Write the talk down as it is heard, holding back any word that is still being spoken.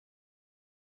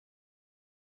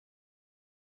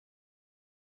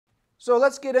So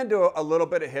let's get into a little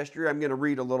bit of history. I'm going to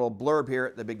read a little blurb here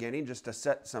at the beginning just to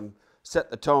set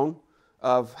the tone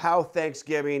of how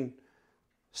Thanksgiving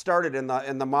started in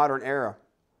the modern era.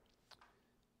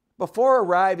 Before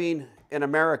arriving in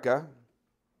America,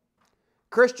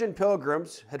 Christian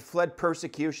pilgrims had fled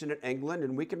persecution in England,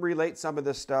 and we can relate some of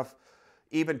this stuff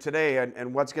even today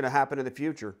and what's going to happen in the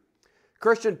future.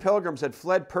 Christian pilgrims had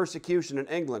fled persecution in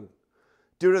England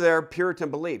due to their Puritan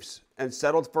beliefs and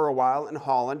settled for a while in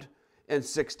Holland in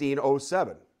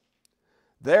 1607.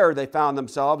 There they found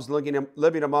themselves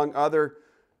living among other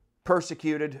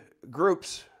persecuted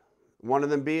groups, one of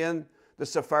them being the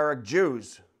Sephardic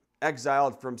Jews,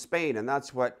 exiled from Spain, and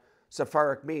that's what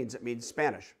Sephardic means. It means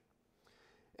Spanish.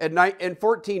 In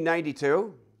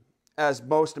 1492, as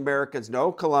most Americans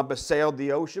know, Columbus sailed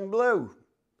the ocean blue.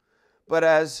 But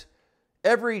as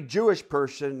every Jewish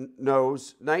person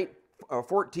knows,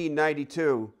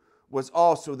 1492 was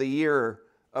also the year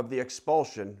of the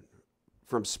expulsion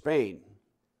from Spain.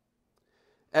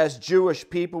 As Jewish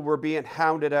people were being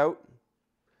hounded out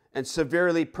and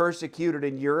severely persecuted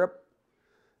in Europe,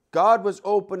 God was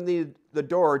opening the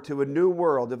door to a new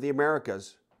world of the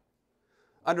Americas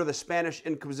under the Spanish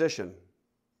Inquisition.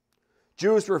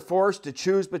 Jews were forced to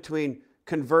choose between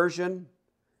conversion,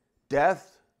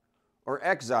 death, or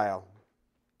exile.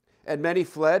 And many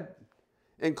fled,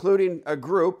 including a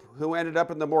group who ended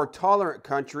up in the more tolerant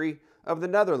country of the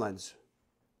Netherlands.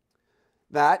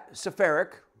 That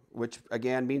Sephardic, which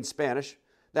again means Spanish,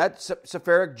 that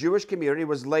Sephardic Jewish community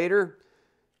was later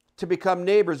to become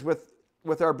neighbors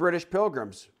with our British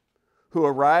pilgrims, who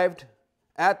arrived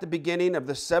at the beginning of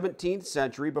the 17th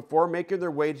century before making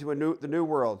their way to the New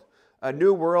World, a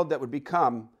new world that would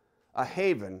become a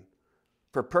haven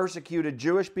for persecuted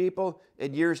Jewish people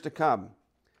in years to come.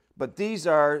 But these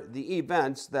are the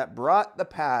events that brought the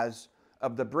paths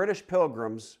of the British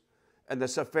pilgrims and the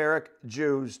Sephardic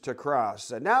Jews to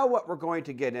cross. And now what we're going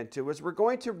to get into is we're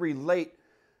going to relate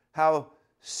how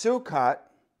Sukkot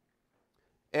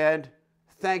and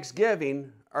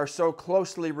Thanksgiving are so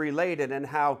closely related, and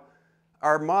how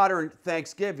our modern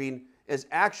Thanksgiving is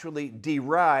actually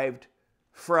derived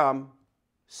from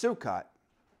Sukkot.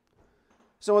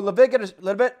 So in Leviticus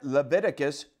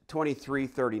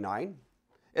 23:39,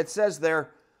 it says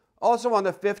there, also on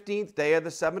the 15th day of the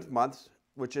 7th month,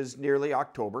 which is nearly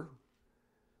October,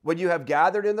 when you have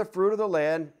gathered in the fruit of the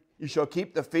land, you shall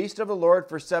keep the feast of the Lord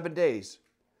for 7 days,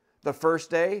 the first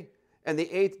day and the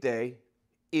 8th day,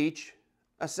 each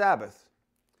a Sabbath.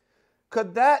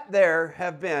 Could that there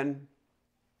have been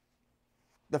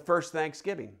the first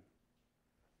Thanksgiving?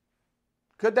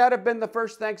 Could that have been the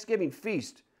first Thanksgiving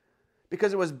feast?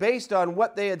 Because it was based on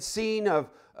what they had seen of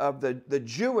the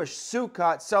Jewish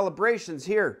Sukkot celebrations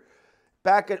here,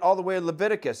 all the way in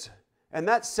Leviticus. And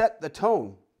that set the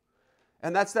tone.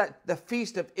 And that's the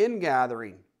Feast of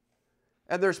Ingathering.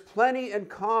 And there's plenty in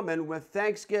common with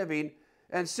Thanksgiving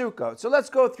and Sukkot. So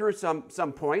let's go through some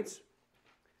points.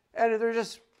 And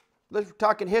we're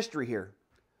talking history here.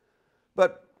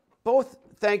 But both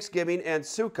Thanksgiving and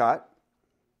Sukkot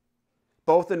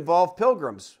both involve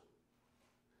pilgrims.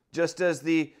 Just as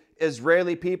the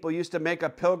Israeli people used to make a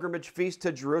pilgrimage feast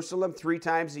to Jerusalem 3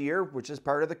 times a year, which is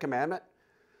part of the commandment,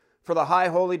 for the high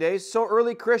holy days, so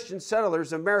early Christian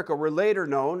settlers in America were later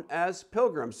known as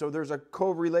pilgrims. So there's a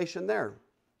correlation there.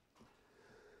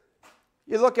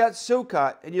 You look at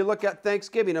Sukkot and you look at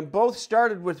Thanksgiving, and both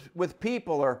started with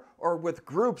people or with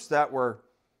groups that were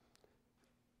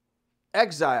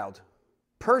exiled,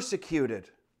 persecuted,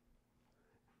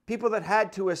 people that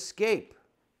had to escape.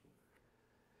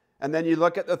 And then you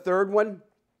look at the third one,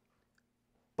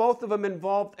 both of them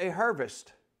involved a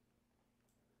harvest.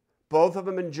 Both of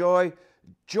them enjoy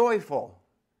joyful,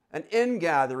 an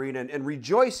ingathering and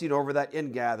rejoicing over that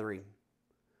ingathering.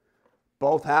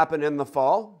 Both happen in the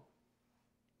fall.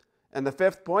 And the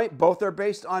fifth point, both are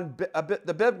based on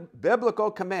the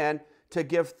biblical command to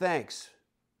give thanks.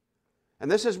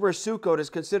 And this is where Sukkot is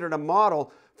considered a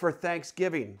model for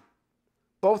Thanksgiving.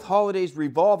 Both holidays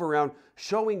revolve around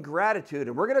showing gratitude.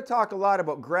 And we're going to talk a lot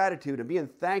about gratitude and being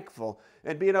thankful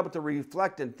and being able to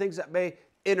reflect and things that may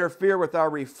interfere with our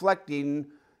reflecting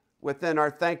within our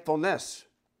thankfulness.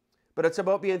 But it's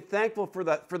about being thankful for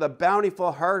the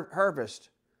bountiful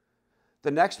harvest. The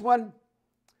next one,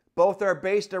 both are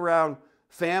based around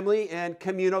family and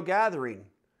communal gathering.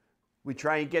 We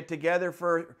try and get together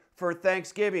for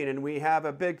Thanksgiving, and we have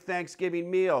a big Thanksgiving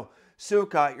meal.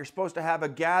 Sukkot, you're supposed to have a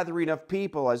gathering of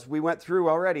people, as we went through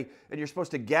already, and you're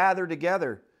supposed to gather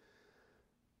together.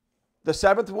 The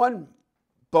seventh one,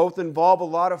 both involve a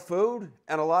lot of food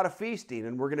and a lot of feasting,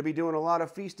 and we're going to be doing a lot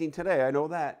of feasting today, I know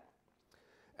that.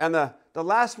 And the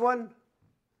last one,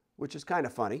 which is kind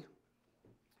of funny.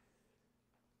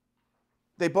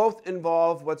 They both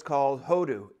involve what's called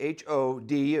hodu,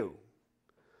 H-O-D-U.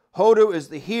 Hodu is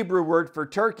the Hebrew word for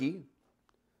Turkey,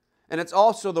 and it's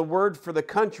also the word for the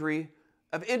country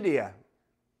of India.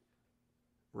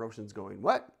 Roshan's going,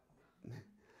 what?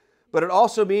 But it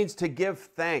also means to give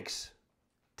thanks.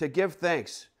 To give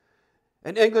thanks.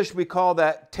 In English, we call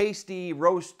that tasty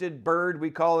roasted bird,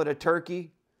 we call it a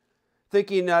turkey,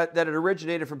 thinking that it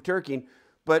originated from Turkey,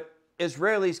 but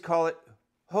Israelis call it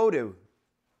hodu,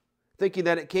 thinking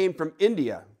that it came from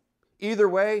India. Either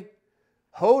way,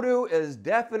 hodu is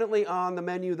definitely on the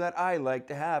menu that I like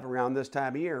to have around this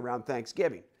time of year, around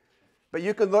Thanksgiving. But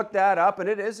you can look that up, and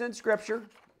it is in Scripture.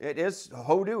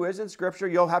 Hodu is in Scripture.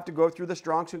 You'll have to go through the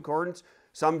Strong's Concordance.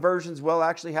 Some versions will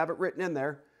actually have it written in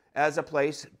there as a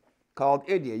place called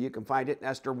India. You can find it in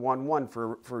Esther 1:1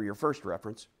 for your first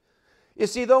reference. You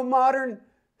see, though modern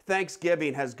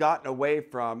Thanksgiving has gotten away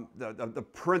from the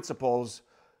principles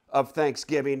of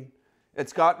Thanksgiving,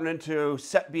 it's gotten into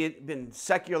been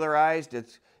secularized.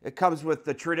 It comes with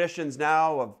the traditions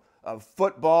now of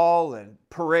football and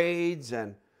parades,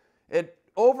 and it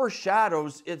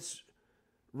overshadows its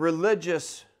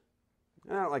religious,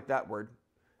 I don't like that word,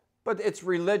 but its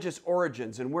religious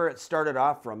origins and where it started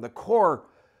off from. The core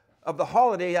of the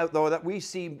holiday, though, that we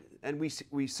see and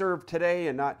we serve today,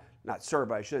 and not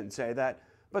serve, I shouldn't say that,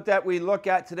 but that we look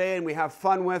at today and we have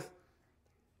fun with,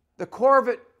 the core of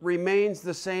it remains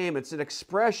the same. It's an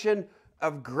expression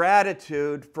of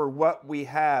gratitude for what we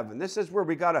have. And this is where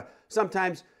we got to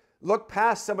sometimes look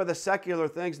past some of the secular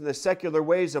things and the secular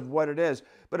ways of what it is.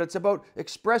 But it's about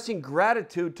expressing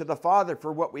gratitude to the Father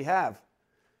for what we have.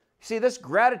 See, this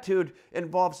gratitude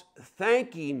involves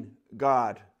thanking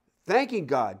God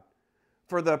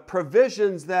for the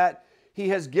provisions that He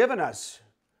has given us,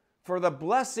 for the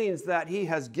blessings that He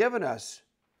has given us.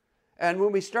 And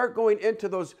when we start going into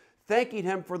those, thanking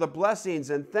Him for the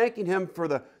blessings and thanking Him for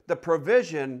the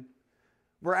provision,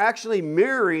 we're actually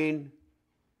mirroring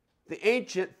the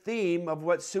ancient theme of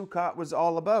what Sukkot was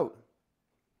all about.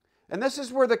 And this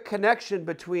is where the connection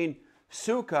between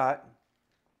Sukkot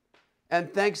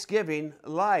and Thanksgiving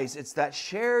lies. It's that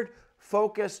shared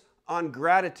focus on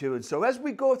gratitude. So as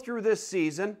we go through this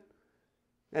season,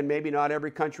 and maybe not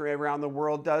every country around the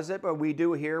world does it, but we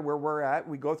do here where we're at.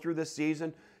 We go through this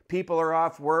season. People are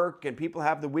off work and people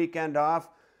have the weekend off.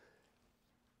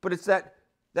 But it's that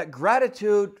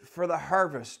gratitude for the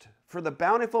harvest, for the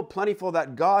bountiful, plentiful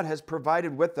that God has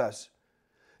provided with us.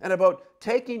 And about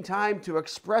taking time to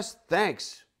express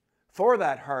thanks for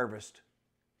that harvest.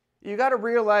 You got to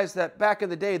realize that back in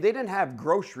the day, they didn't have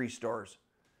grocery stores.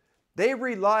 They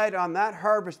relied on that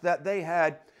harvest that they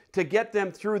had to get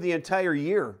them through the entire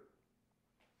year.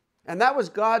 And that was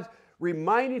God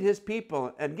reminding His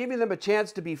people and giving them a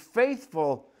chance to be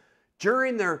faithful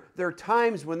during their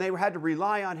times when they had to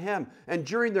rely on Him, and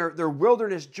during their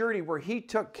wilderness journey where He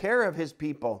took care of His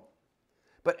people.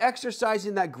 But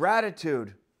exercising that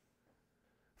gratitude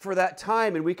for that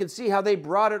time, and we can see how they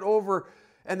brought it over,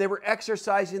 and they were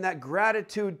exercising that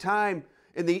gratitude time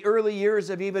in the early years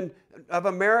of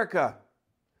America,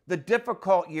 the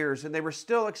difficult years, and they were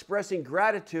still expressing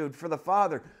gratitude for the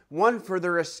Father, one for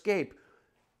their escape.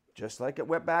 Just like it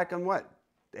went back on what?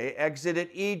 They exited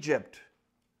Egypt,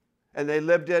 and they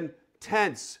lived in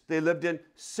tents. They lived in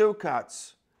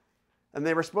Sukkots, and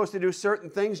they were supposed to do certain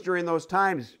things during those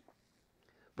times.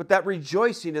 But that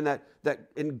rejoicing in that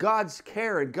in God's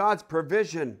care and God's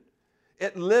provision,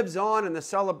 it lives on in the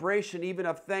celebration even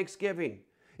of Thanksgiving.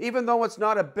 Even though it's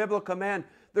not a biblical command,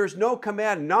 there's no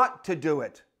command not to do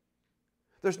it.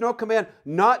 There's no command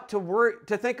not to worry,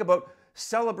 to think about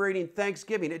celebrating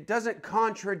Thanksgiving. It doesn't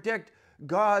contradict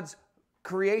God's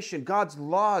creation, God's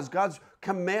laws, God's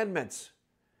commandments.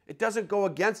 It doesn't go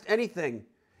against anything.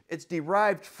 It's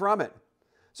derived from it.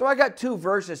 So I got two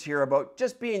verses here about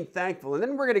just being thankful. And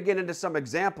then we're going to get into some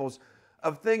examples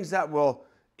of things that will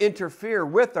interfere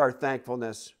with our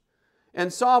thankfulness. In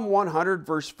Psalm 100,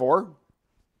 verse 4,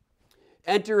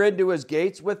 enter into His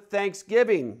gates with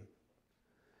thanksgiving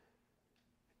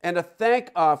and a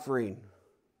thank offering,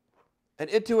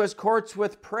 and into His courts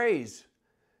with praise.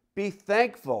 Be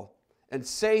thankful and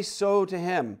say so to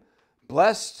Him.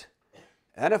 Blessed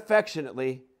and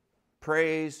affectionately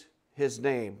praise His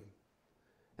name.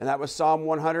 And that was Psalm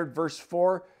 100, verse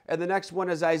 4. And the next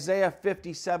one is Isaiah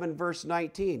 57, verse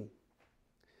 19.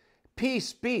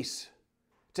 Peace, peace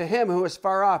to him who is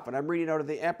far off. And I'm reading out of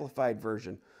the Amplified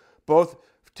Version. Both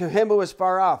to him who is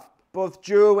far off, both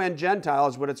Jew and Gentile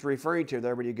is what it's referring to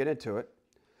there when you get into it.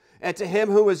 And to him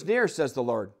who is near, says the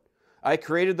Lord, I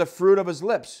created the fruit of his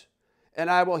lips, and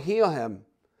I will heal him.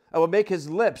 I will make his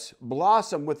lips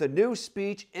blossom with a new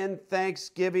speech in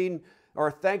thanksgiving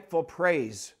or thankful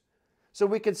praise. So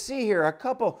we can see here a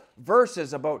couple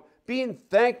verses about being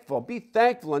thankful. Be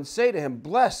thankful and say to him,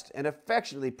 blessed and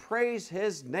affectionately praise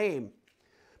his name.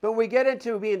 But when we get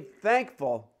into being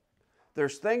thankful,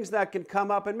 there's things that can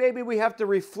come up, and maybe we have to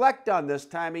reflect on this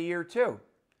time of year too.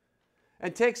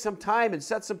 And take some time and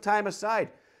set some time aside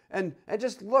and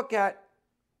just look at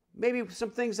maybe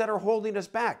some things that are holding us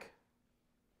back.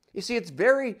 You see, it's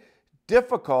very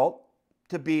difficult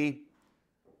to be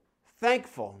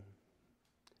thankful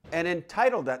and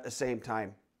entitled at the same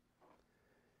time.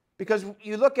 Because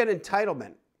you look at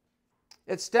entitlement,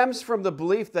 it stems from the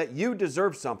belief that you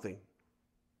deserve something.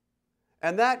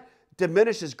 And that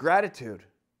diminishes gratitude.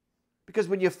 Because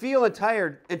when you feel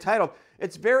entitled,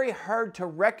 it's very hard to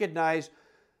recognize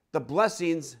the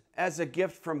blessings as a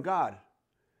gift from God.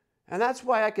 And that's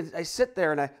why I sit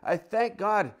there and I thank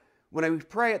God when I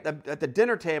pray at the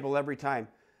dinner table every time.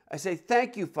 I say,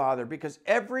 thank you, Father, because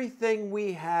everything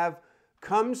we have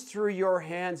comes through your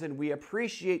hands, and we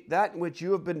appreciate that which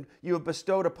you have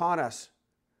bestowed upon us.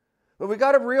 But we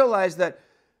got to realize that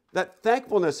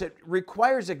thankfulness, it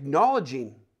requires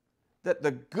acknowledging that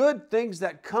the good things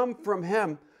that come from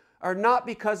him are not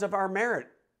because of our merit,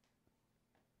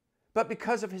 but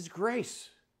because of his grace.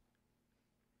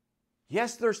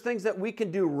 Yes, there's things that we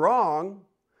can do wrong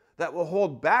that will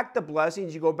hold back the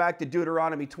blessings. You go back to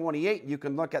Deuteronomy 28, and you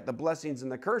can look at the blessings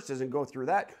and the curses and go through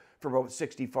that for about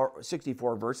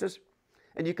 64 verses.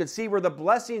 And you can see where the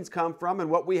blessings come from and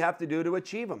what we have to do to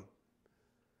achieve them.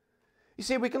 You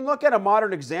see, we can look at a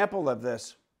modern example of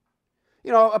this.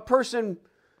 You know, a person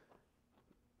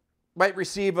might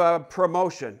receive a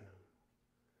promotion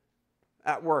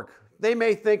at work. They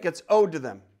may think it's owed to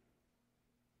them.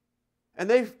 And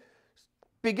they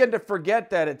begin to forget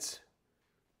that it's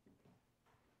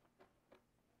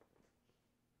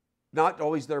not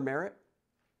always their merit.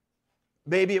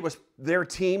 Maybe it was their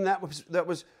team that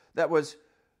was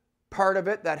part of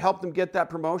it that helped them get that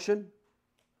promotion.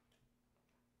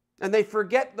 And they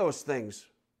forget those things.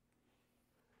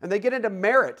 And they get into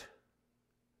merit.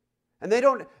 And they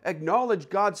don't acknowledge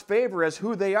God's favor as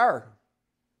who they are.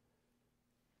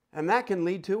 And that can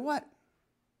lead to what?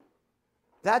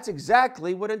 That's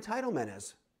exactly what entitlement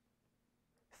is.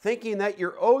 Thinking that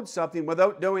you're owed something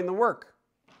without doing the work.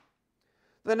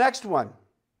 The next one.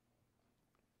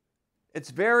 It's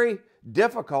very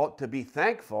difficult to be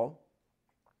thankful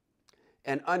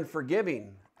and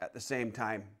unforgiving at the same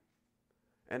time.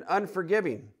 And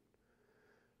unforgiving.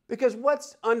 Because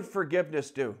what's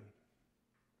unforgiveness do?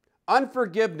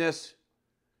 Unforgiveness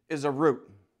is a root.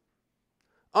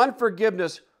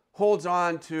 Unforgiveness holds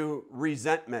on to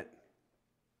resentment.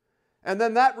 And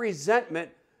then that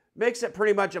resentment makes it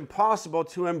pretty much impossible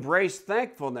to embrace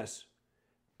thankfulness.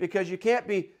 Because you can't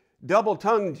be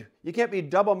double-tongued. You can't be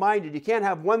double-minded. You can't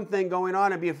have one thing going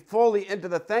on and be fully into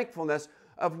the thankfulness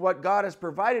of what God has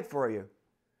provided for you.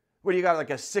 What, you got like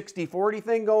a 60-40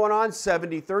 thing going on,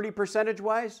 70-30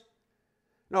 percentage-wise?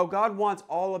 No, God wants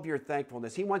all of your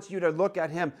thankfulness. He wants you to look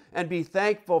at him and be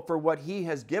thankful for what he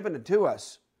has given to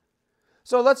us.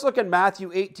 So let's look at Matthew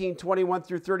 18:21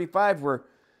 through 35, where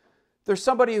there's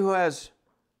somebody who has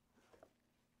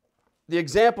the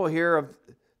example here of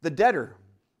the debtor,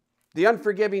 the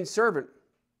unforgiving servant.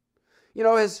 You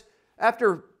know,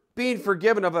 after being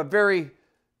forgiven of a very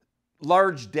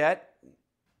large debt,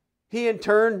 he in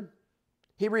turn,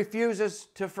 he refuses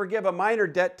to forgive a minor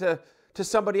debt to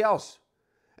somebody else.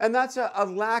 And that's a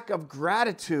lack of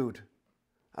gratitude.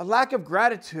 A lack of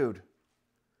gratitude.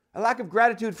 A lack of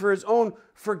gratitude for his own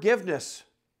forgiveness.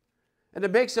 And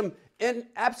it makes him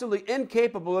absolutely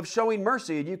incapable of showing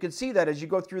mercy. And you can see that as you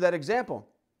go through that example.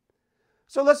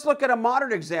 So let's look at a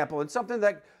modern example and something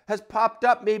that has popped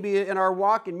up maybe in our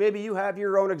walk, and maybe you have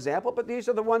your own example, but these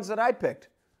are the ones that I picked.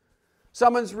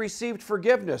 Someone's received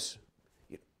forgiveness.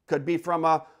 It could be from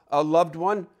a loved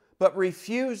one, but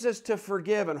refuses to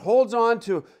forgive and holds on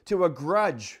to a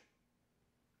grudge.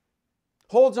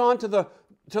 Holds on to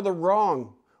the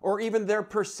wrong, or even their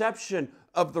perception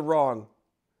of the wrong.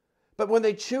 But when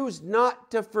they choose not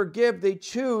to forgive, they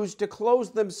choose to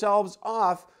close themselves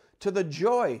off to the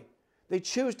joy. They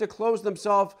choose to close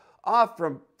themselves off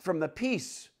from the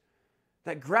peace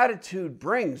that gratitude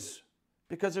brings,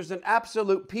 because there's an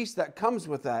absolute peace that comes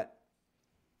with that.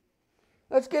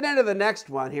 Let's get into the next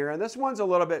one here, and this one's a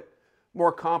little bit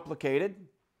more complicated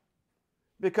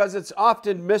because it's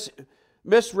often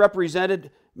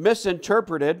misrepresented,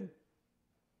 misinterpreted,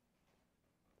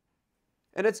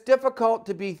 and it's difficult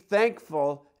to be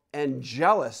thankful and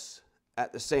jealous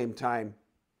at the same time.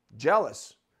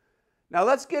 Jealous. Now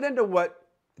let's get into what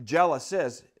jealous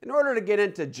is. In order to get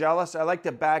into jealous, I like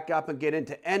to back up and get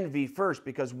into envy first,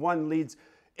 because one leads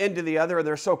into the other and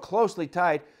they're so closely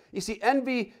tied. You see,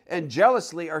 envy and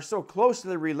jealousy are so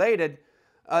closely related,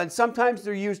 and sometimes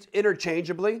they're used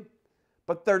interchangeably,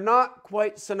 but they're not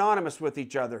quite synonymous with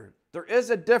each other. There is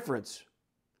a difference.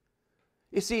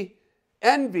 You see,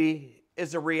 envy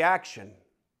is a reaction.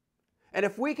 And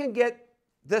if we can get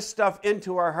this stuff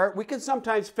into our heart, we can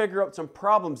sometimes figure out some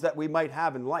problems that we might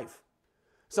have in life,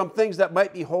 some things that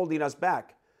might be holding us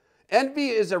back. Envy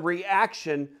is a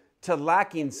reaction to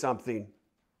lacking something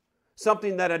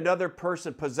that another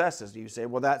person possesses. You say,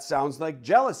 well, that sounds like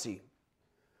jealousy.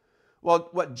 Well,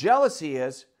 what jealousy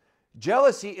is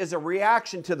a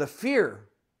reaction to the fear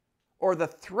or the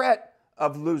threat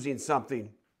of losing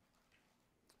something.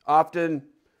 Often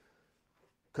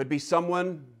could be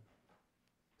someone,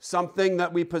 something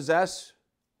that we possess.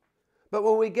 But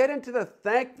when we get into the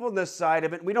thankfulness side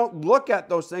of it, we don't look at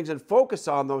those things and focus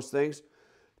on those things.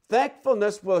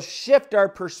 Thankfulness will shift our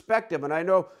perspective. And I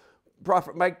know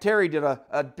Prophet Mike Terry did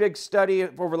a big study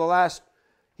over the last,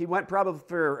 he went probably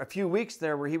for a few weeks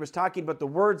there, where he was talking about the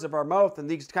words of our mouth and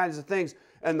these kinds of things,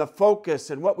 and the focus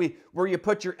and where you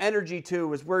put your energy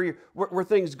to is where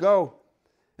things go.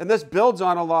 And this builds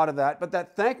on a lot of that. But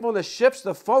that thankfulness shifts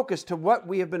the focus to what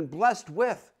we have been blessed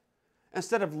with.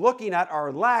 Instead of looking at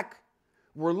our lack,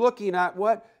 we're looking at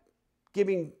what?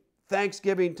 Giving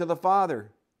thanksgiving to the Father.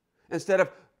 Instead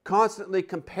of constantly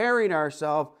comparing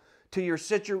ourselves to your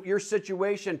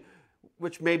situation,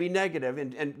 which may be negative,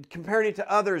 and comparing it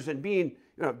to others and being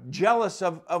jealous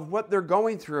of what they're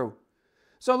going through.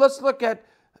 So let's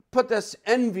put this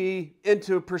envy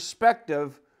into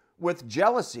perspective with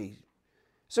jealousy.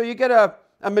 So you get a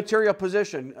material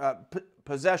possession.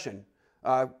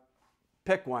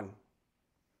 Pick one.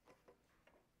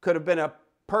 Could have been a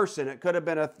person. It could have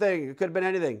been a thing. It could have been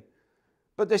anything.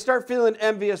 But they start feeling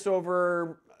envious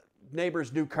over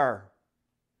neighbor's new car.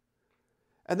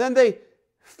 And then they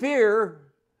fear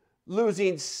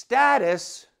losing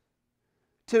status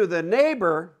to the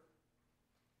neighbor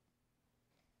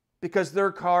because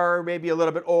their car may be a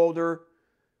little bit older,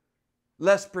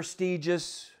 less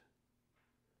prestigious.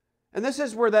 And this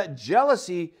is where that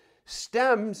jealousy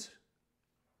stems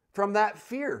from that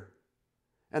fear.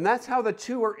 And that's how the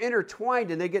two are intertwined,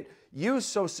 and they get used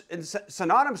so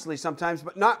synonymously sometimes,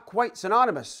 but not quite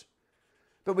synonymous.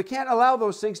 But we can't allow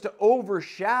those things to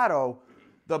overshadow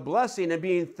the blessing and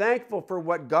being thankful for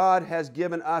what God has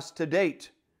given us to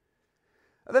date.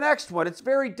 The next one, it's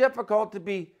very difficult to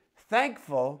be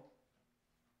thankful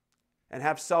and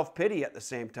have self-pity at the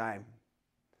same time.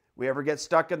 We ever get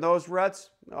stuck in those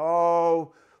ruts?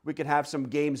 Oh, we can have some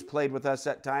games played with us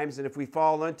at times, and if we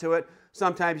fall into it,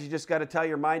 sometimes you just got to tell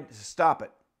your mind, stop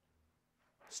it.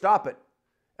 Stop it.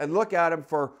 And look at them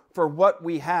for what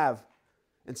we have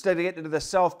instead of getting into the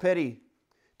self-pity.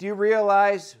 Do you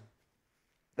realize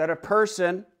that a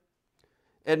person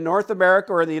in North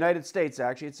America, or in the United States,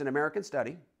 actually, it's an American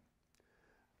study,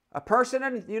 a person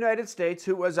in the United States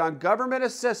who was on government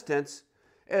assistance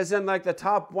is in like the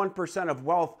top 1% of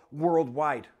wealth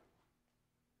worldwide?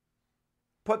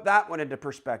 Put that one into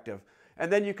perspective.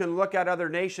 And then you can look at other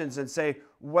nations and say,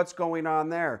 what's going on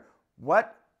there?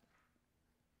 What?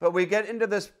 But we get into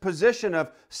this position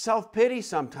of self-pity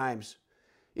sometimes.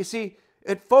 You see,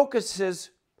 it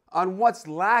focuses on what's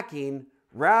lacking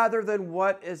rather than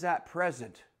what is at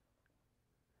present.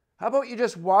 How about you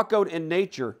just walk out in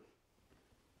nature?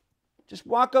 Just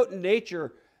walk out in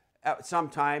nature at some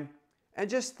time and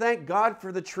just thank God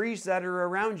for the trees that are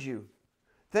around you.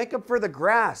 Thank Him for the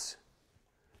grass.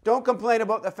 Don't complain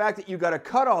about the fact that you got to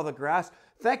cut all the grass.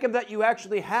 Thank Him that you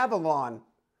actually have a lawn.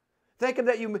 Thank Him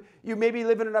that you maybe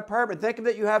live in an apartment. Thank Him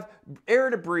that you have air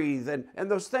to breathe and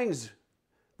those things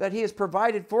that He has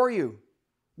provided for you.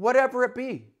 Whatever it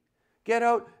be. Get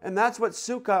out, and that's what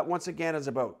Sukkot once again is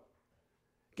about.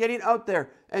 Getting out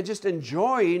there and just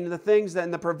enjoying the things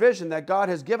and the provision that God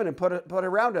has given and put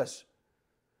around us.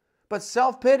 But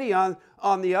self-pity, on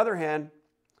the other hand,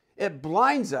 it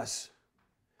blinds us.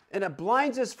 And it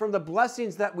blinds us from the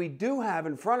blessings that we do have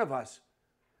in front of us.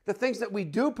 The things that we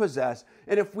do possess.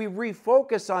 And if we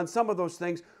refocus on some of those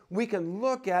things, we can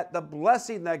look at the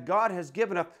blessing that God has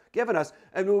given us.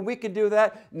 And when we can do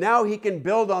that, now He can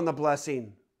build on the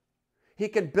blessing. He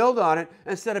can build on it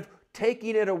instead of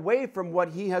taking it away from what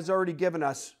He has already given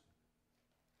us.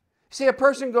 See, a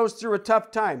person goes through a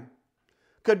tough time.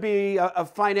 Could be a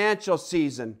financial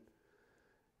season.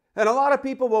 And a lot of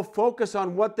people will focus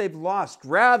on what they've lost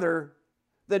rather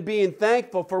than being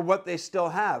thankful for what they still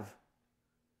have.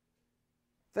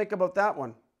 Think about that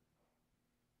one.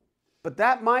 But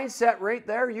that mindset right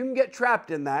there, you can get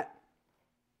trapped in that.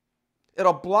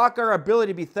 It'll block our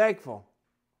ability to be thankful.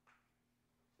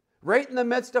 Right in the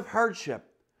midst of hardship,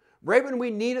 right when we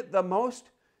need it the most,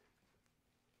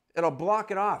 it'll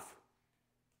block it off.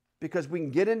 Because we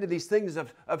can get into these things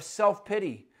of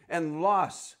self-pity and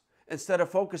loss instead of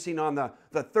focusing on the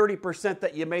 30%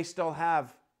 that you may still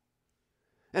have.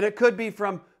 And it could be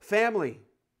from family.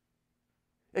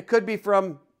 It could be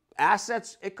from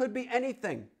assets. It could be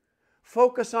anything.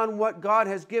 Focus on what God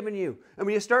has given you. And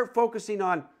when you start focusing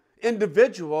on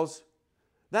individuals,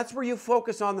 that's where you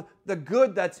focus on the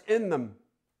good that's in them.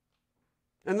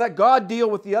 And let God deal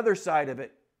with the other side of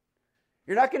it.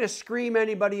 You're not going to scream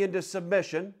anybody into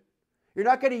submission. You're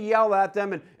not going to yell at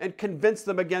them and convince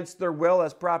them against their will,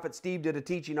 as Prophet Steve did a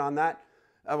teaching on that,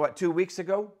 2 weeks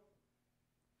ago?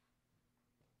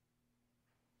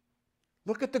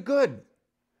 Look at the good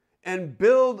and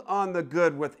build on the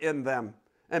good within them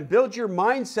and build your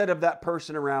mindset of that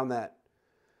person around that.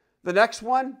 The next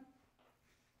one,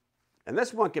 and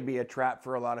this one can be a trap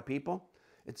for a lot of people.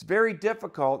 It's very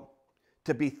difficult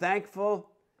to be thankful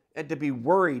and to be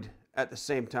worried at the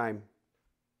same time.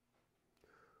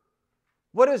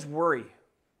 What is worry?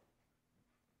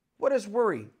 What is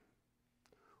worry?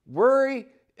 Worry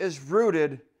is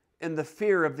rooted in the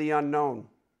fear of the unknown.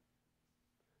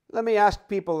 Let me ask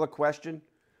people a question.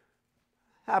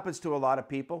 Happens to a lot of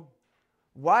people.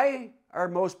 Why are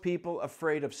most people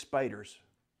afraid of spiders?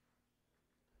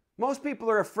 Most people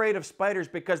are afraid of spiders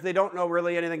because they don't know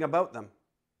really anything about them.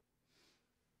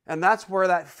 And that's where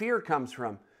that fear comes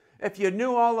from. If you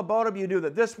knew all about them, you knew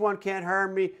that this one can't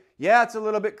harm me. Yeah, it's a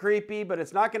little bit creepy, but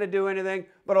it's not going to do anything.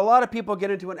 But a lot of people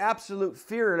get into an absolute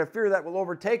fear, and a fear that will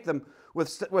overtake them with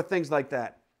things like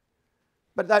that.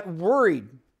 But that worried,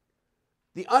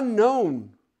 the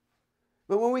unknown.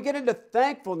 But when we get into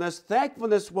thankfulness,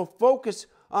 thankfulness will focus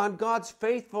on God's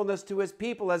faithfulness to His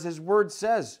people, as His Word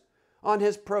says, on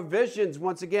His provisions,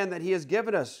 once again, that He has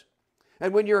given us.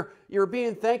 And when you're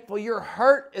being thankful, your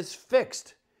heart is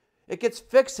fixed. It gets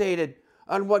fixated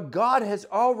on what God has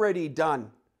already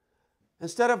done,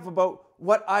 instead of about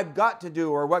what I've got to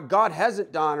do or what God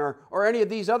hasn't done or any of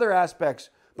these other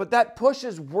aspects. But that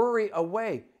pushes worry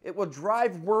away. It will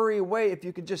drive worry away if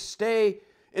you could just stay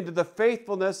into the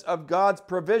faithfulness of God's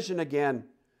provision again.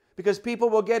 Because people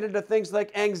will get into things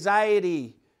like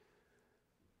anxiety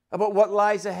about what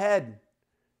lies ahead.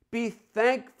 Be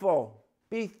thankful.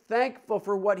 Be thankful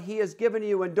for what He has given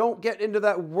you, and don't get into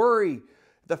that worry,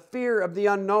 the fear of the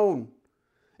unknown.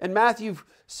 In Matthew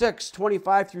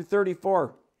 6:25 through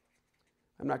 34,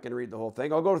 I'm not going to read the whole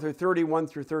thing. I'll go through 31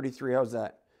 through 33. How's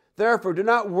that? Therefore, do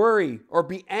not worry or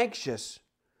be anxious,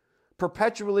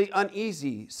 perpetually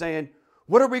uneasy, saying,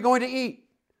 what are we going to eat?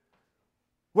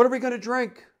 What are we going to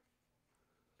drink?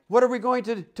 What are we going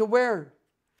to wear?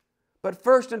 But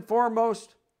first and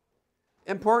foremost,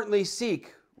 importantly,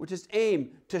 seek, which is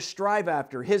aim to strive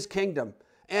after His kingdom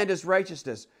and His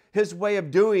righteousness, His way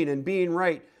of doing and being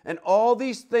right. And all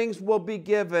these things will be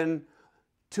given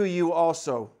to you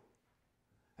also.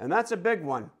 And that's a big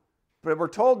one. But we're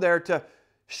told there to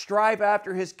strive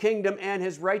after His kingdom and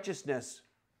His righteousness.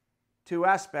 Two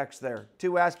aspects there.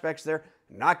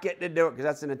 Not getting into it because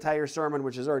that's an entire sermon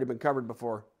which has already been covered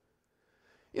before.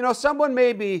 You know, someone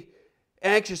may be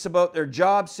anxious about their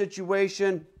job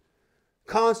situation,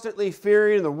 constantly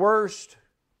fearing the worst.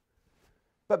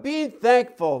 But being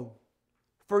thankful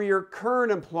for your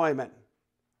current employment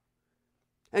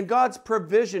and God's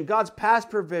provision, God's past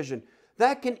provision,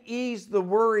 that can ease the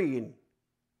worrying.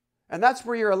 And that's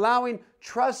where you're allowing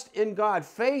trust in God,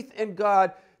 faith in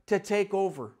God to take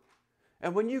over.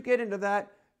 And when you get into that,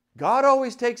 God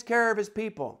always takes care of His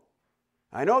people.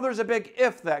 I know there's a big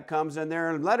if that comes in there,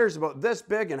 and letters about this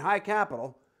big in high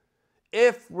capital,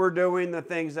 if we're doing the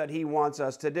things that He wants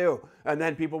us to do. And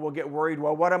then people will get worried,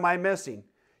 well, what am I missing?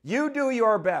 You do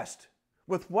your best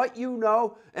with what you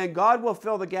know, and God will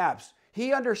fill the gaps.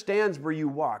 He understands where you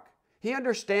walk. He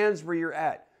understands where you're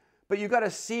at. But you've got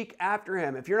to seek after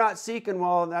Him. If you're not seeking,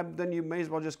 well, then you may as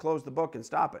well just close the book and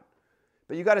stop it.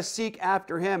 But you've got to seek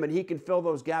after Him, and He can fill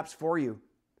those gaps for you.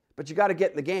 But you've got to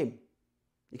get in the game.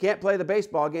 You can't play the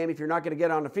baseball game if you're not going to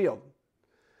get on the field.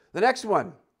 The next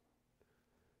one.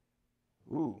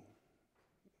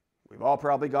 We've all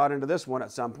probably got into this one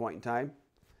at some point in time.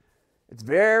 It's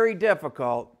very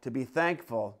difficult to be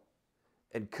thankful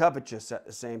and covetous at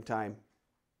the same time.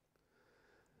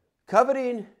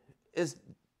 Coveting is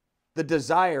the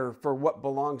desire for what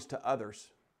belongs to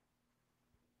others.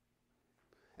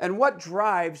 And what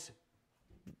drives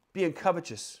being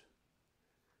covetous?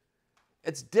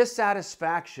 It's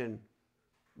dissatisfaction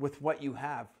with what you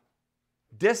have.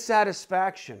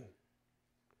 Dissatisfaction.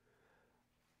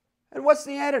 And what's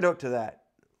the antidote to that?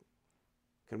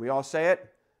 Can we all say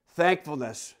it?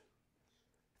 Thankfulness.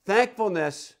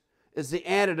 Thankfulness is the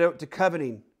antidote to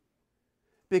coveting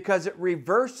because it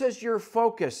reverses your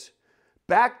focus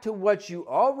back to what you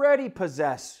already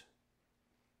possess.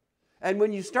 And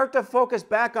when you start to focus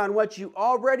back on what you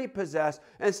already possess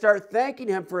and start thanking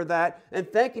Him for that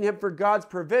and thanking Him for God's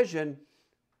provision,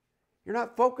 you're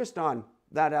not focused on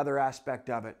that other aspect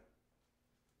of it.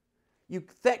 You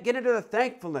get into the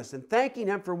thankfulness and thanking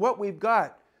Him for what we've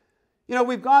got. You know,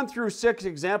 we've gone through 6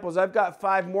 examples. I've got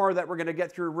 5 more that we're going to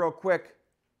get through real quick.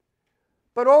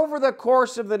 But over the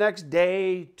course of the next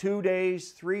day, 2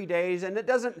 days, 3 days, and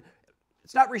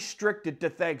it's not restricted to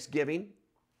Thanksgiving.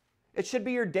 It should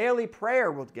be your daily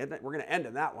prayer. We're going to end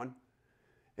in that one.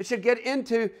 It should get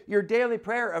into your daily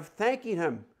prayer of thanking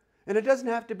Him. And it doesn't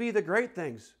have to be the great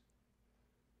things.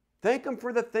 Thank Him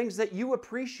for the things that you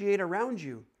appreciate around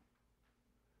you.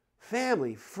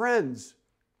 Family, friends.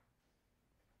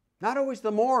 Not always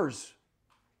the mores.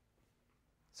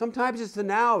 Sometimes it's the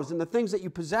nows and the things that you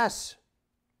possess.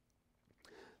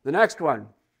 The next one.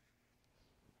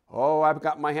 Oh, I've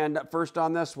got my hand up first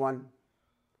on this one.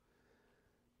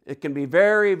 It can be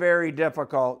very, very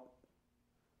difficult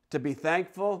to be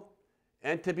thankful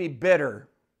and to be bitter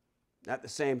at the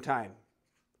same time.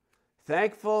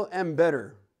 Thankful and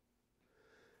bitter.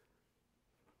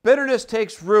 Bitterness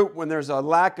takes root when there's a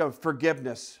lack of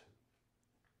forgiveness.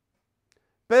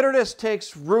 Bitterness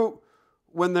takes root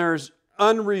when there's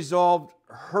unresolved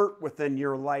hurt within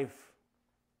your life.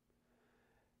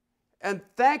 And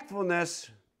thankfulness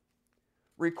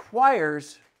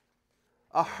requires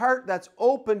a heart that's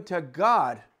open to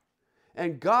God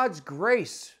and God's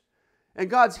grace and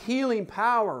God's healing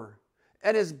power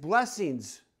and His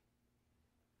blessings.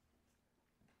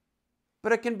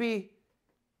 But it can be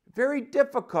very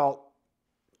difficult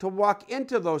to walk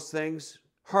into those things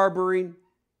harboring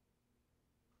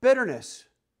bitterness.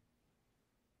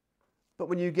 But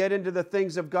when you get into the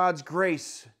things of God's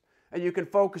grace and you can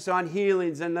focus on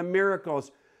healings and the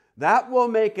miracles, that will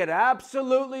make it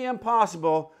absolutely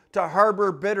impossible to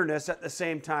harbor bitterness at the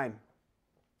same time.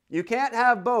 You can't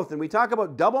have both. And we talk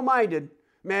about double-minded.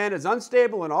 Man is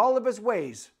unstable in all of his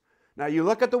ways. Now you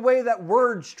look at the way that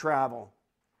words travel.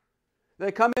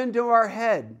 They come into our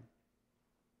head.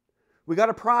 We got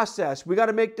to process. We got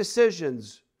to make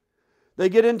decisions. They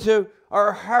get into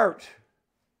our heart.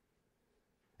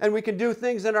 And we can do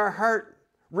things in our heart,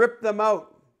 rip them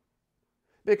out.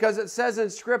 Because it says in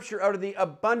Scripture, out of the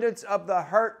abundance of the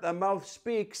heart, the mouth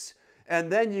speaks.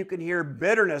 And then you can hear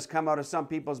bitterness come out of some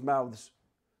people's mouths.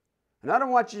 And I don't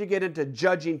want you to get into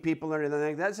judging people or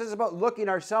anything. That's just about looking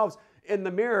ourselves in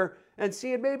the mirror and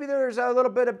seeing maybe there's a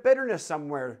little bit of bitterness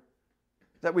somewhere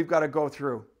that we've got to go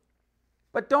through.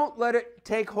 But don't let it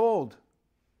take hold.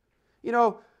 You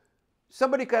know,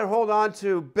 somebody could hold on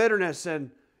to bitterness,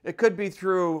 and it could be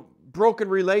through broken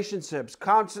relationships,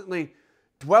 constantly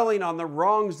dwelling on the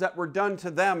wrongs that were done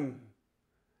to them.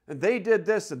 And they did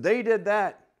this and they did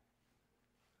that.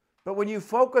 But when you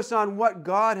focus on what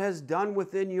God has done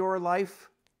within your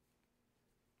life,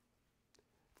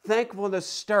 thankfulness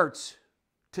starts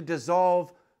to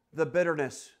dissolve the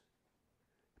bitterness.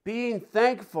 Being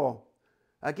thankful,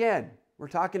 again, we're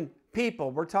talking people,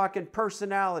 we're talking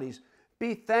personalities.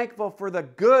 Be thankful for the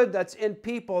good that's in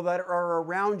people that are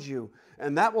around you.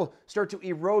 And that will start to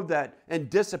erode that and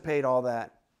dissipate all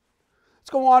that. Let's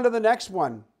go on to the next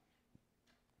one.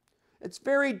 It's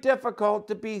very difficult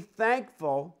to be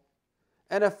thankful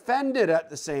and offended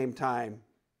at the same time.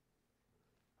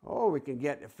 Oh, we can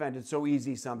get offended so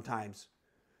easy sometimes.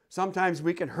 Sometimes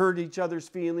we can hurt each other's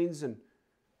feelings and,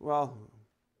 well,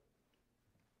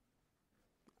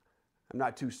 I'm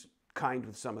not too kind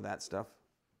with some of that stuff.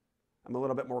 I'm a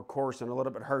little bit more coarse and a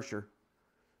little bit harsher.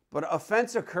 But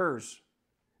offense occurs,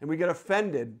 and we get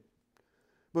offended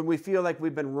when we feel like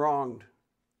we've been wronged.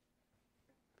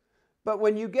 But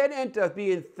when you get into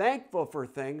being thankful for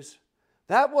things,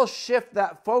 that will shift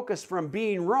that focus from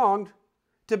being wronged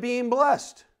to being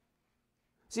blessed.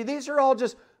 See, these are all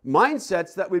just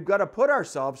mindsets that we've got to put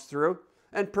ourselves through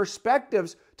and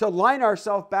perspectives to line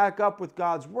ourselves back up with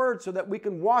God's Word so that we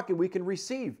can walk and we can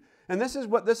receive. And this is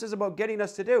what this is about getting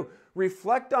us to do.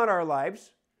 Reflect on our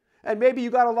lives. And maybe you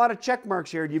got a lot of check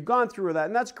marks here and you've gone through that,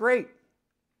 and that's great.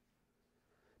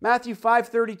 Matthew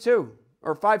 5:32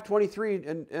 or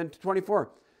 5:23 and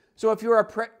 24. So if you are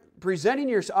presenting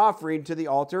your offering to the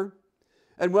altar,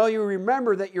 and while you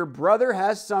remember that your brother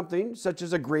has something, such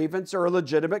as a grievance or a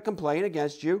legitimate complaint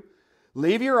against you,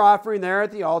 leave your offering there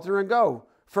at the altar and go.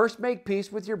 First make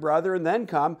peace with your brother and then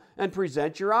come and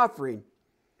present your offering.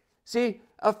 See,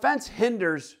 offense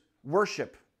hinders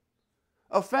worship.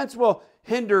 Offense will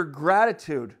hinder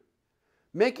gratitude.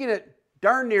 making it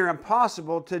darn near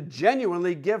impossible to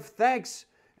genuinely give thanks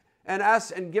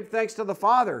and give thanks to the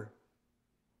Father,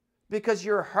 because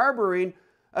you're harboring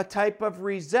a type of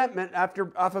resentment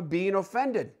off of being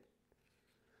offended.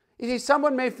 You see,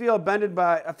 someone may feel offended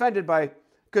by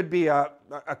could be a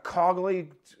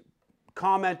colleague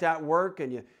comment at work,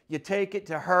 and you take it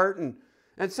to heart,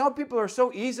 and some people are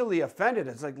so easily offended.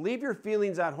 It's like, leave your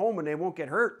feelings at home and they won't get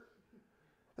hurt.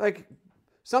 Like,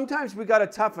 sometimes we got to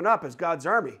toughen up as God's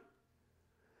army.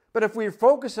 But if we're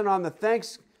focusing on the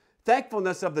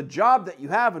thankfulness of the job that you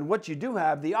have and what you do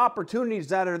have, the opportunities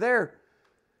that are there,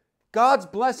 God's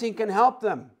blessing can help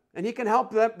them. And He can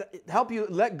help you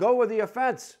let go of the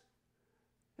offense.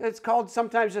 It's called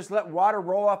sometimes just let water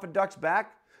roll off a duck's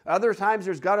back. Other times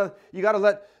you got to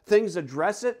let things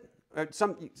address it.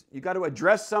 You got to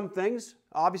address some things,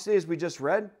 obviously, as we just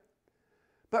read.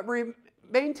 But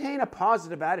maintain a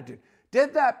positive attitude.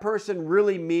 Did that person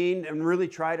really mean and really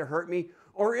try to hurt me?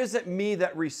 Or is it me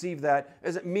that received that?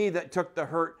 Is it me that took the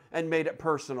hurt and made it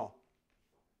personal?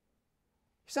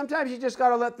 Sometimes you just got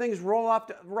to let things roll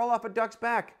off a duck's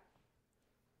back.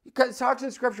 It talks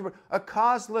in Scripture about a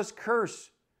causeless curse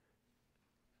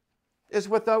is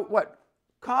without what?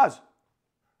 Cause.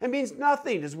 It means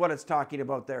nothing is what it's talking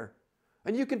about there.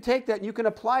 And you can take that and you can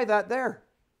apply that there.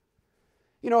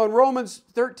 You know, in Romans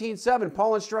 13:7,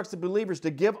 Paul instructs the believers to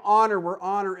give honor where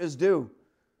honor is due.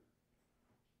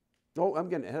 Oh, I'm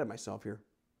getting ahead of myself here.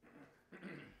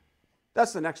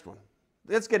 That's the next one.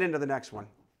 Let's get into the next one.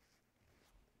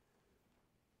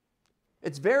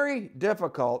 It's very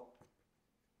difficult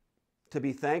to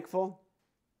be thankful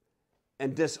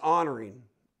and dishonoring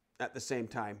at the same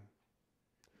time.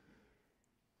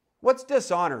 What's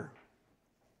dishonor?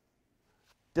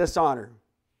 Dishonor.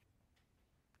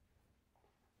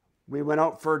 We went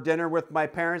out for dinner with my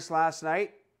parents last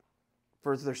night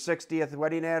for their 60th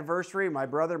wedding anniversary. My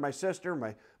brother, my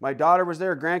sister, my daughter was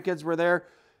there, grandkids were there.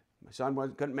 My son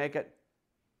couldn't make it.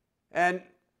 And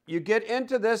you get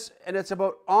into this, and it's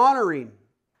about honoring,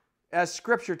 as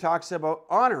Scripture talks about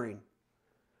honoring.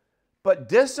 But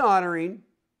dishonoring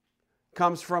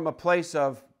comes from a place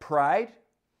of pride.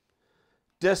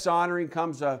 Dishonoring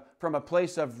comes from a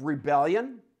place of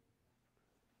rebellion.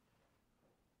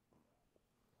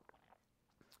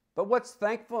 But what's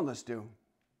thankfulness do?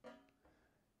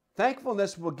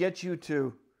 Thankfulness will get you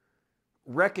to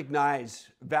recognize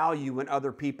value in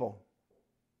other people.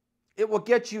 It will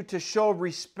get you to show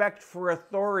respect for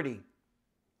authority.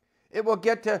 It will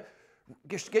get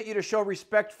you to show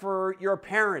respect for your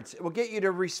parents. It will get you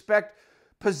to respect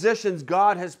positions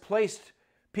God has placed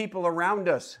people around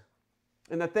us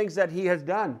and the things that He has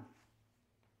done.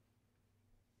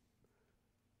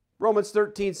 Romans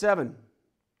 13:7.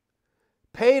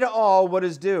 Pay to all what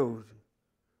is due.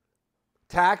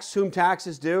 Tax whom tax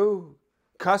is due.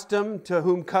 Custom to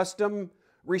whom custom.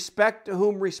 Respect to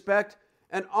whom respect.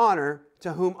 And honor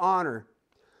to whom honor.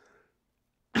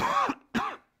 Let's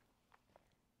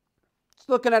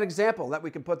look at an example that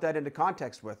we can put that into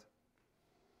context with.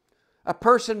 A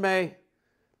person may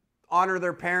honor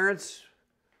their parents.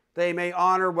 They may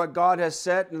honor what God has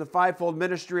set in the fivefold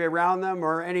ministry around them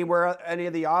or anywhere, any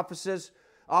of the offices,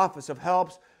 office of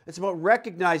helps. It's about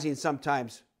recognizing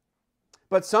sometimes.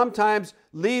 But sometimes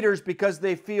leaders, because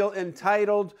they feel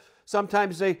entitled,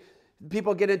 sometimes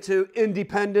people get into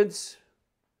independence.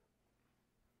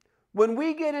 When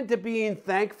we get into being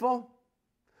thankful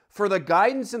for the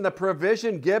guidance and the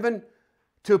provision given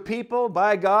to people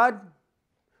by God,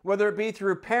 whether it be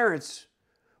through parents,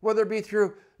 whether it be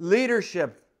through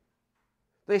leadership,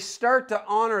 they start to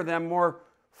honor them more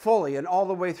fully and all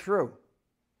the way through.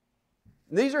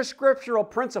 These are scriptural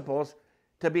principles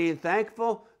to being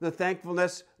thankful, the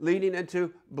thankfulness leading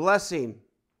into blessing.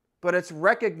 But it's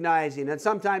recognizing, and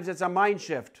sometimes it's a mind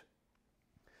shift.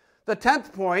 The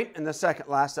 10th point, and the second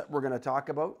last that we're going to talk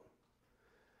about,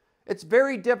 it's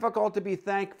very difficult to be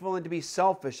thankful and to be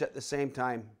selfish at the same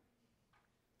time.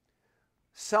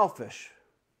 Selfish.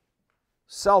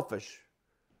 Selfish.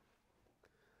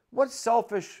 What's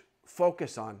selfish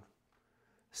focus on?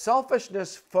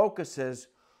 Selfishness focuses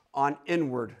on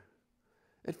inward.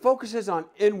 It focuses on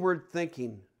inward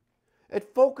thinking.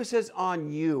 It focuses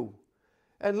on you.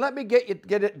 And let me get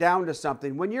it down to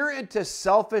something. When you're into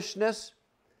selfishness,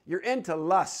 you're into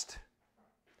lust.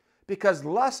 Because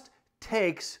lust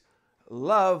takes,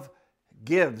 love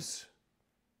gives.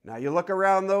 Now you look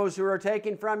around those who are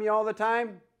taking from you all the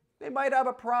time, they might have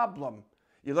a problem.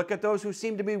 You look at those who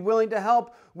seem to be willing to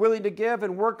help, willing to give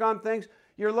and work on things,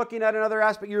 you're looking at another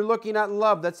aspect. You're looking at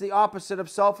love. That's the opposite of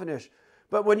selfishness.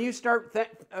 But when you start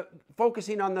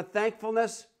focusing on the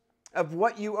thankfulness of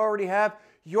what you already have,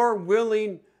 you're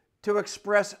willing to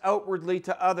express outwardly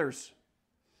to others.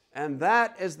 And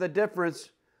that is the difference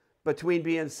between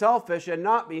being selfish and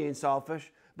not being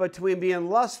selfish, between being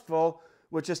lustful,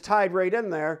 which is tied right in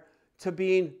there, to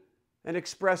being and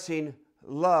expressing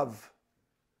love.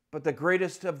 But the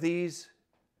greatest of these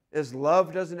is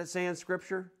love, doesn't it say in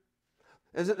Scripture?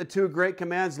 Isn't the two great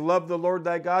commands, love the Lord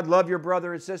thy God, love your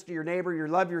brother and sister, your neighbor, you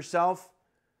love yourself?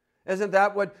 Isn't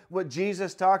that what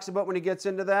Jesus talks about when he gets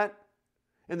into that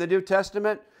in the New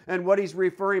Testament? And what he's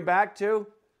referring back to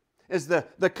is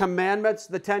the commandments,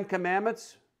 the 10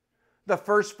 commandments. The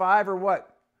first 5 are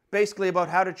what? Basically about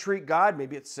how to treat God.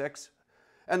 Maybe it's 6.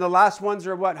 And the last ones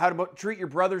are what? How to treat your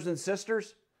brothers and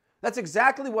sisters. That's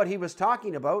exactly what he was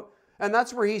talking about. And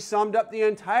that's where he summed up the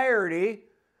entirety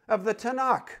of the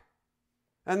Tanakh.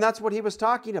 And that's what he was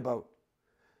talking about.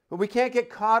 But we can't get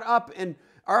caught up in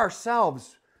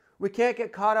ourselves. We can't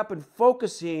get caught up in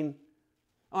focusing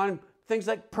on things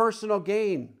like personal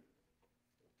gain.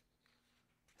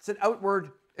 It's an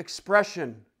outward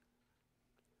expression.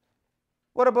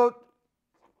 What about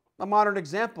a modern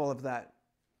example of that?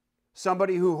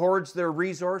 Somebody who hoards their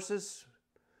resources.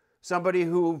 Somebody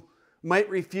who might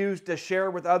refuse to share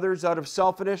with others out of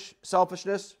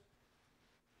selfishness.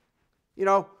 You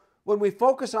know, when we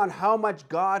focus on how much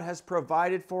God has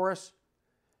provided for us,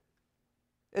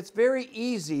 it's very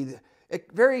easy.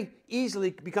 It very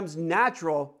easily becomes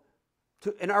natural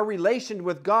in our relation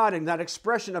with God and that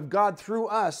expression of God through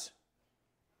us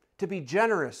to be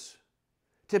generous,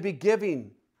 to be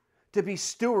giving, to be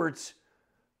stewards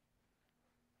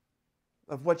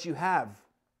of what you have.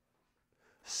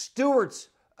 Stewards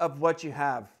of what you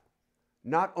have,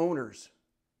 not owners.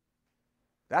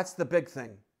 That's the big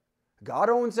thing. God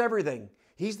owns everything.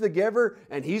 He's the giver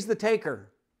and He's the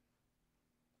taker.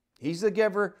 He's the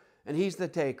giver and He's the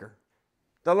taker.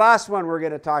 The last one we're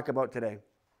going to talk about today.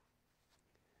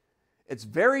 It's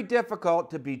very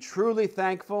difficult to be truly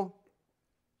thankful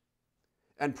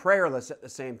and prayerless at the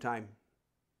same time.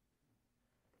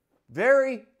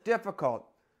 Very difficult.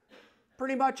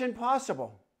 Pretty much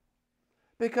impossible.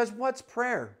 Because what's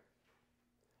prayer?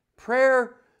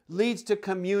 Prayer leads to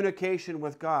communication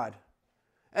with God.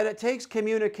 And it takes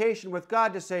communication with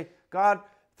God to say, God,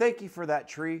 thank you for that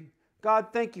tree. God,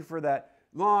 thank you for that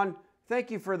lawn.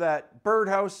 Thank you for that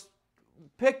birdhouse.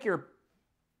 Pick your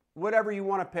whatever you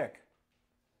want to pick.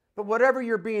 But whatever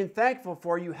you're being thankful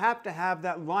for, you have to have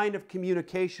that line of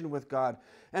communication with God.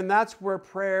 And that's where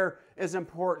prayer is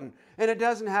important. And it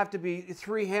doesn't have to be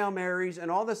 3 Hail Marys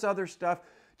and all this other stuff.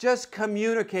 Just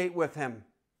communicate with Him.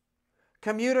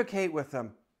 Communicate with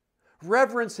Him.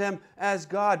 Reverence Him as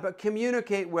God, but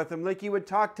communicate with Him like you would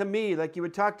talk to me, like you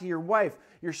would talk to your wife,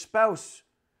 your spouse.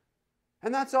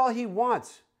 And that's all He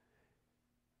wants.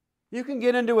 You can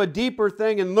get into a deeper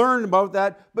thing and learn about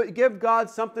that, but give God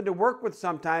something to work with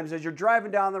sometimes as you're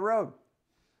driving down the road.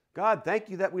 God, thank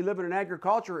you that we live in an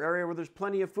agriculture area where there's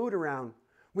plenty of food around.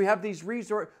 We have these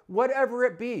resources, whatever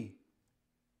it be.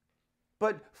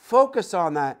 But focus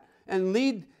on that and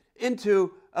lead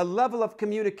into a level of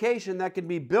communication that can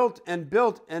be built and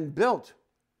built and built.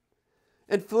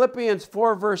 In Philippians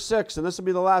 4 verse 6, and this will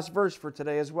be the last verse for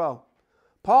today as well,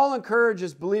 Paul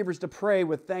encourages believers to pray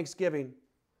with thanksgiving.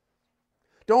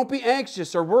 Don't be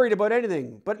anxious or worried about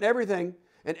anything, but in everything,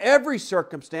 in every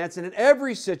circumstance and in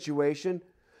every situation,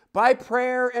 by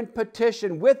prayer and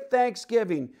petition with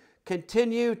thanksgiving,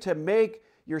 continue to make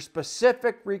your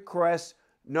specific requests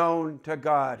known to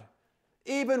God.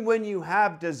 Even when you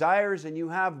have desires and you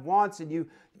have wants and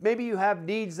maybe you have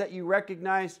needs that you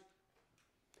recognize,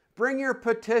 bring your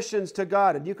petitions to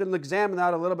God, and you can examine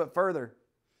that a little bit further.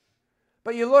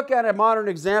 But you look at a modern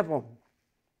example.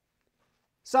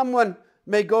 Someone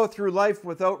may go through life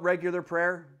without regular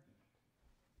prayer,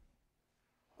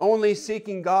 only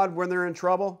seeking God when they're in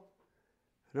trouble.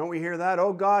 Don't we hear that?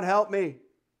 Oh, God, help me.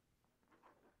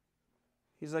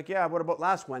 He's like, yeah, what about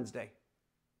last Wednesday?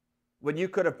 When you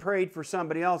could have prayed for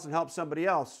somebody else and helped somebody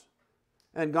else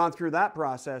and gone through that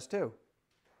process too.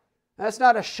 That's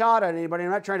not a shot at anybody. I'm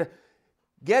not trying to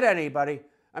get anybody.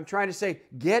 I'm trying to say,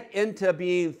 get into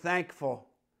being thankful.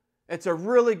 It's a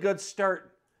really good start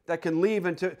that can lead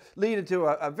into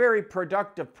a very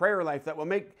productive prayer life that will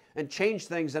make and change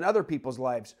things in other people's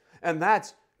lives. And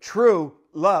that's true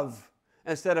love.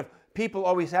 Instead of people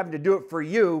always having to do it for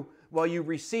you while you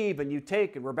receive and you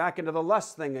take, and we're back into the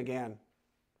lust thing again.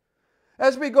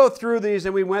 As we go through these,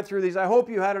 and we went through these, I hope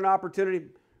you had an opportunity,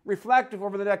 reflect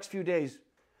over the next few days.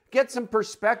 Get some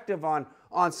perspective on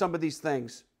some of these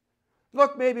things.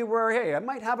 Look maybe where, hey, I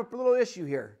might have a little issue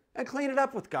here, and clean it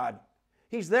up with God.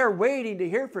 He's there waiting to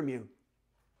hear from you.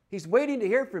 He's waiting to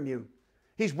hear from you.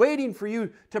 He's waiting for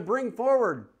you to bring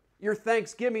forward your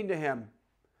thanksgiving to him.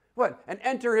 What? And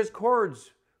enter his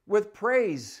courts with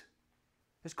praise.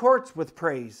 His courts with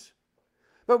praise.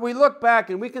 But we look back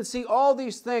and we can see all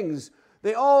these things.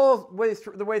 They all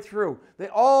the way through. They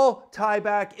all tie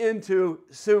back into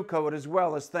Sukkot as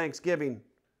well as Thanksgiving.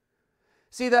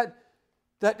 See that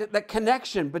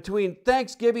connection between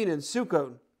Thanksgiving and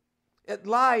Sukkot, it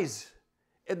lies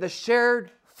in the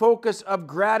shared focus of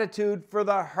gratitude for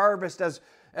the harvest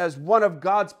as one of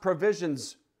God's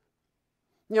provisions.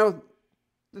 You know,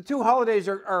 the two holidays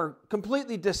are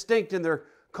completely distinct in their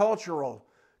cultural,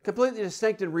 completely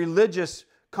distinct in religious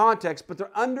context, but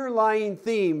their underlying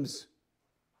themes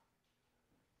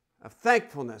of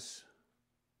thankfulness,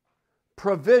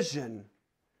 provision,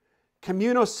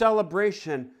 communal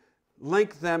celebration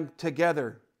link them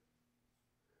together.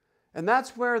 And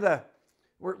that's where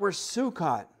where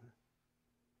Sukkot,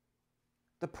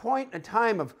 the point in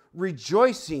time of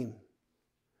rejoicing,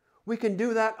 we can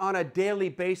do that on a daily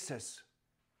basis.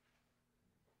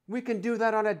 We can do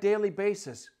that on a daily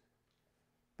basis.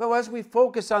 But as we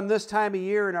focus on this time of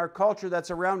year in our culture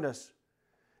that's around us,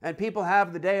 and people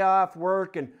have the day off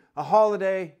work and a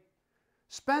holiday,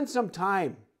 spend some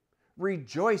time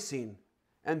rejoicing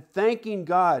and thanking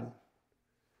God.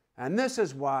 And this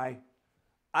is why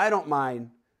I don't mind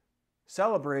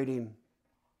celebrating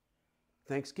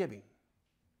Thanksgiving.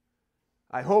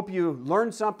 I hope you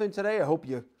learned something today. I hope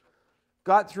you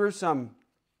got through some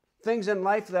things in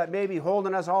life that may be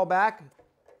holding us all back.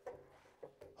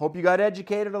 Hope you got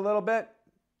educated a little bit.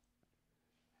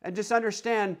 And just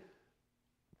understand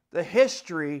the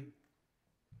history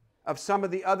of some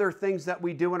of the other things that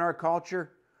we do in our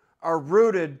culture are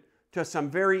rooted to some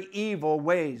very evil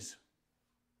ways.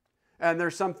 And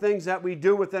there's some things that we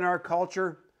do within our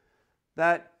culture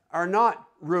that are not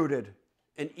rooted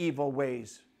in evil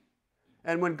ways.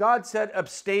 And when God said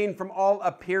abstain from all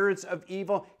appearance of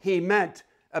evil, he meant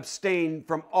abstain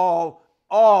from all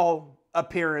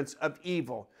appearance of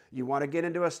evil. You want to get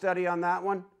into a study on that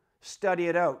one? Study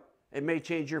it out. It may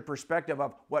change your perspective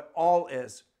of what all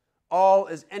is. All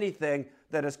is anything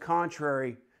that is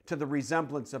contrary to the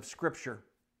resemblance of Scripture.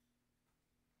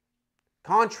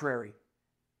 Contrary.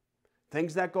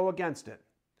 Things that go against it.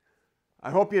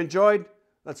 I hope you enjoyed.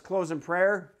 Let's close in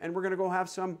prayer, and we're going to go have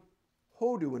some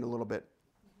hodu in a little bit.